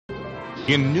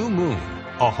In New Moon,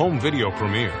 a home video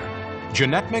premiere,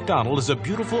 Jeanette MacDonald is a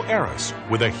beautiful heiress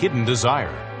with a hidden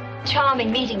desire.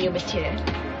 Charming meeting you, monsieur.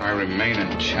 I remain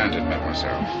enchanted,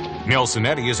 mademoiselle. Nelson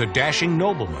Eddy is a dashing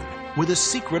nobleman with a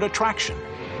secret attraction.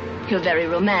 You're very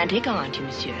romantic, aren't you,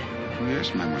 monsieur?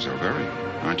 Yes, mademoiselle, very.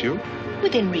 Aren't you?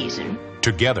 Within reason.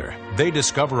 Together, they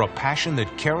discover a passion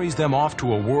that carries them off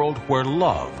to a world where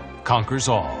love conquers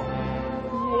all.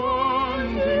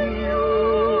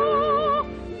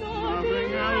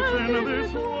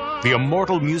 The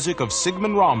immortal music of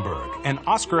Sigmund Romberg and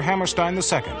Oscar Hammerstein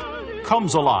II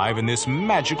comes alive in this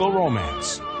magical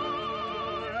romance.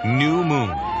 New Moon.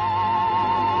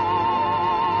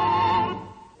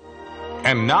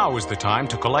 And now is the time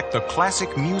to collect the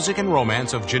classic music and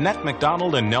romance of Jeanette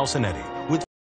MacDonald and Nelson Eddy.